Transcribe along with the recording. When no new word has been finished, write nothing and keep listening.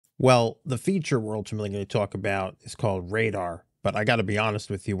Well, the feature we're ultimately going to talk about is called Radar. But I got to be honest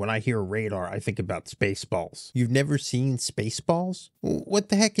with you, when I hear radar, I think about Spaceballs. You've never seen Spaceballs? What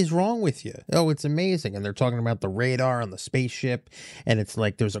the heck is wrong with you? Oh, it's amazing. And they're talking about the radar on the spaceship. And it's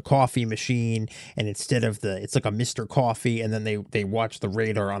like there's a coffee machine. And instead of it's like a Mr. Coffee. And then they watch the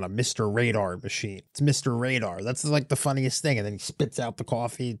radar on a Mr. Radar machine. It's Mr. Radar. That's like the funniest thing. And then he spits out the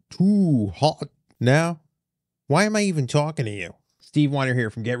coffee. Too hot. Now, why am I even talking to you? Steve Weiner here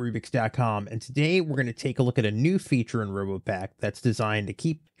from GetRubix.com, and today we're going to take a look at a new feature in Robopack that's designed to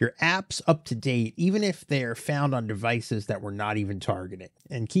keep your apps up to date, even if they're found on devices that we're not even targeting.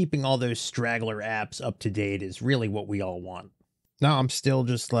 And keeping all those straggler apps up to date is really what we all want. Now, I'm still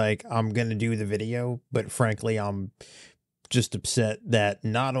just like, I'm going to do the video, but frankly, I'm just upset that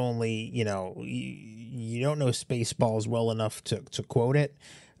not only, you don't know Spaceballs well enough to quote it,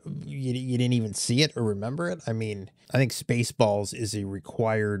 you didn't even see it or remember it. I mean, I think Spaceballs is a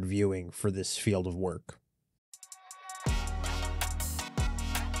required viewing for this field of work.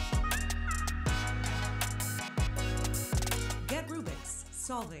 GetRubix,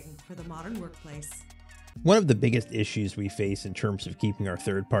 solving for the modern workplace. One of the biggest issues we face in terms of keeping our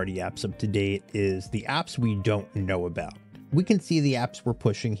third-party apps up to date is the apps we don't know about. We can see the apps we're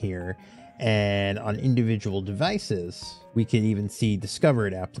pushing here, and on individual devices, we can even see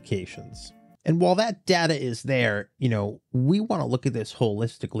discovered applications. And while that data is there, we want to look at this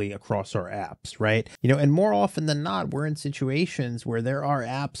holistically across our apps, right? And more often than not, we're in situations where there are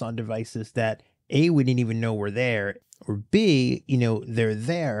apps on devices that A, we didn't even know were there, or B, they're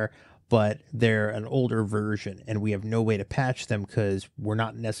there, but they're an older version and we have no way to patch them because we're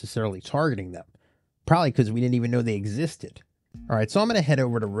not necessarily targeting them. Probably because we didn't even know they existed. All right, so I'm going to head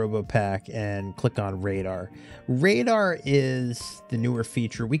over to Robopack and click on Radar. Radar is the newer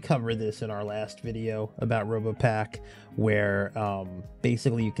feature. We covered this in our last video about Robopack, where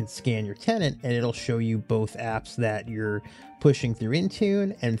basically you can scan your tenant and it'll show you both apps that you're pushing through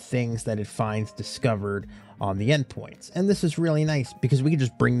Intune and things that it finds discovered on the endpoints. And this is really nice because we can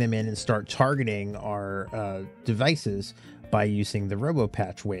just bring them in and start targeting our devices by using the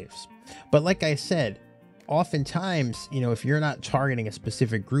RoboPatch waves. But like I said, oftentimes, if you're not targeting a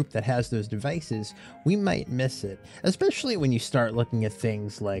specific group that has those devices, we might miss it, especially when you start looking at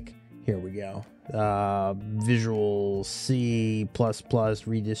things like, here we go, Visual C++,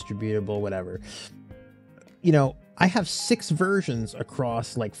 redistributable, whatever. I have 6 versions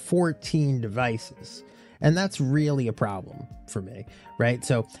across like 14 devices, and that's really a problem for me, right?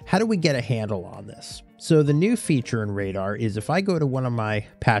 So how do we get a handle on this? So the new feature in Radar is if I go to one of my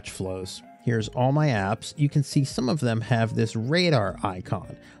patch flows, here's all my apps. You can see some of them have this radar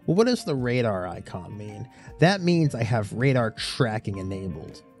icon. Well, what does the radar icon mean? That means I have radar tracking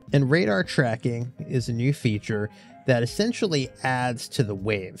enabled. And radar tracking is a new feature that essentially adds to the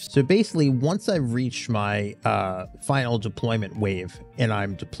waves. So basically, once I've reached my final deployment wave and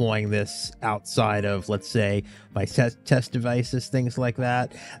I'm deploying this outside of, let's say, my test devices, things like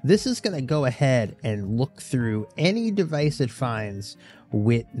that, this is going to go ahead and look through any device it finds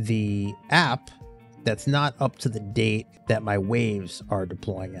with the app that's not up to the date that my waves are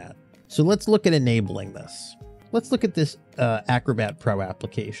deploying at. So let's look at enabling this. Let's look at this Acrobat Pro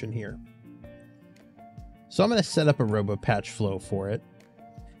application here. So I'm going to set up a RoboPatch flow for it.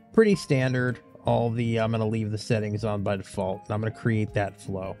 Pretty standard. I'm going to leave the settings on by default, and I'm going to create that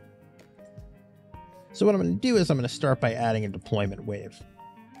flow. So what I'm going to do is I'm going to start by adding a deployment wave.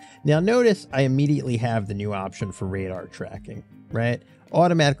 Now notice I immediately have the new option for radar tracking, right?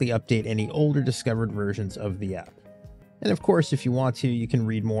 Automatically update any older discovered versions of the app. And of course, if you want to, you can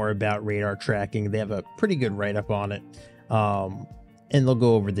read more about radar tracking. They have a pretty good write-up on it, and they'll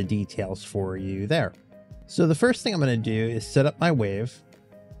go over the details for you there. So the first thing I'm going to do is set up my wave.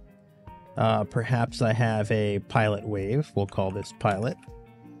 Perhaps I have a pilot wave. We'll call this pilot.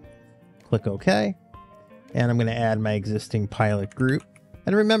 Click OK. And I'm going to add my existing pilot group.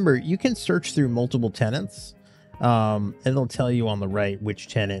 And remember, you can search through multiple tenants. And it'll tell you on the right which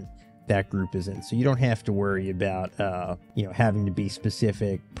tenant that group is in. So you don't have to worry about, having to be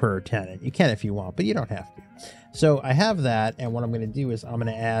specific per tenant. You can if you want, but you don't have to. So I have that. And what I'm going to do is I'm going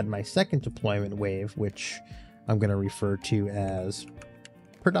to add my second deployment wave, which I'm going to refer to as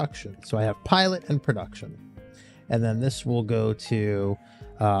production. So I have pilot and production. And then this will go to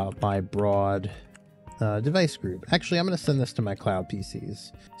my broad device group. Actually, I'm going to send this to my cloud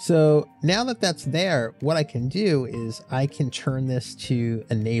PCs. So now that that's there, what I can do is I can turn this to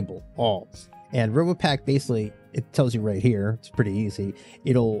enable all. And Robopack basically, it tells you right here, it's pretty easy.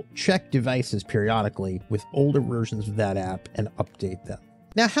 It'll check devices periodically with older versions of that app and update them.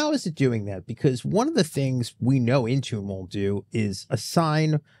 Now, how is it doing that? Because one of the things we know Intune won't do is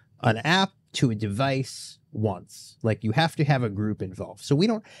assign an app to a device once. Like, you have to have a group involved. So we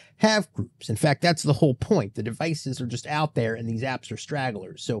don't have groups. In fact, that's the whole point. The devices are just out there and these apps are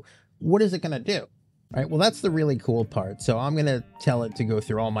stragglers. So what is it going to do? All right, well, that's the really cool part. So I'm going to tell it to go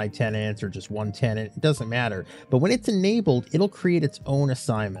through all my tenants or just one tenant. It doesn't matter. But when it's enabled, it'll create its own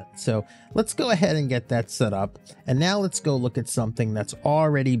assignment. So let's go ahead and get that set up. And now let's go look at something that's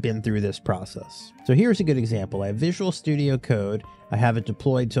already been through this process. So here's a good example. I have Visual Studio Code. I have it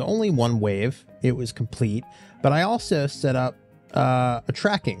deployed to only one wave. It was complete. But I also set up a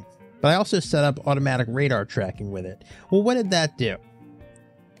tracking. But I also set up automatic radar tracking with it. Well, what did that do?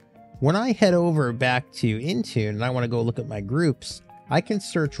 When I head over back to Intune and I want to go look at my groups, I can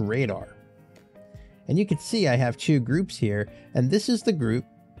search radar. And you can see I have two groups here, and this is the group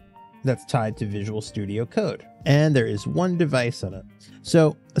that's tied to Visual Studio Code. And there is one device on it.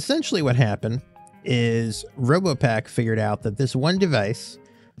 So essentially what happened is Robopack figured out that this one device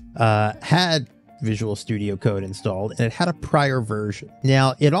had Visual Studio Code installed, and it had a prior version.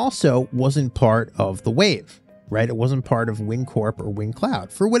 Now, it also wasn't part of the wave. Right? It wasn't part of WinCorp or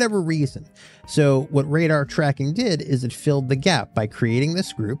WinCloud for whatever reason. So what radar tracking did is it filled the gap by creating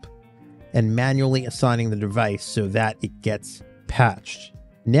this group and manually assigning the device so that it gets patched.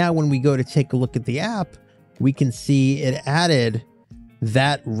 Now, when we go to take a look at the app, we can see it added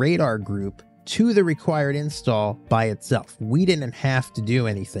that radar group to the required install by itself. We didn't have to do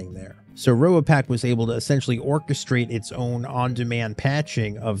anything there. So Robopack was able to essentially orchestrate its own on-demand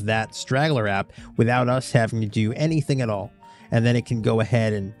patching of that straggler app without us having to do anything at all. And then it can go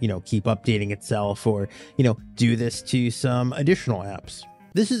ahead and, keep updating itself or, do this to some additional apps.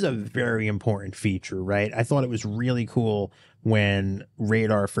 This is a very important feature, right? I thought it was really cool when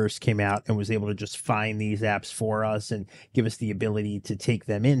Radar first came out and was able to just find these apps for us and give us the ability to take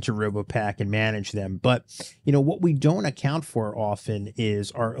them into Robopack and manage them. But, what we don't account for often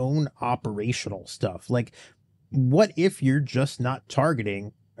is our own operational stuff. Like, what if you're just not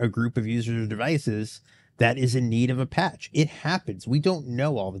targeting a group of users or devices that is in need of a patch? It happens. We don't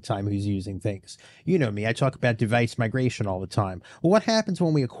know all the time who's using things. You know me, I talk about device migration all the time. Well, what happens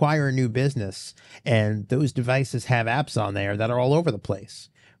when we acquire a new business and those devices have apps on there that are all over the place,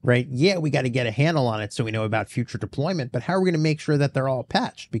 right? Yeah, we got to get a handle on it so we know about future deployment, but how are we going to make sure that they're all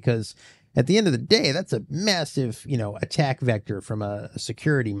patched? Because at the end of the day, that's a massive, attack vector from a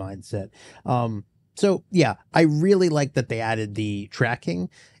security mindset. So yeah, I really like that they added the tracking,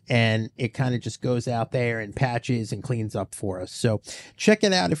 and it kind of just goes out there and patches and cleans up for us. So check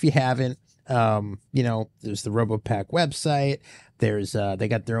it out if you haven't. There's the Robopack website. There's they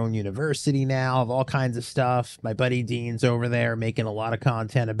got their own university now of all kinds of stuff. My buddy Dean's over there making a lot of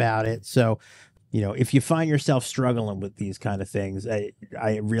content about it. So, if you find yourself struggling with these kind of things,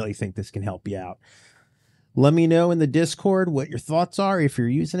 I really think this can help you out. Let me know in the Discord what your thoughts are if you're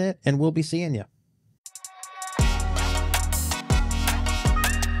using it, and we'll be seeing you.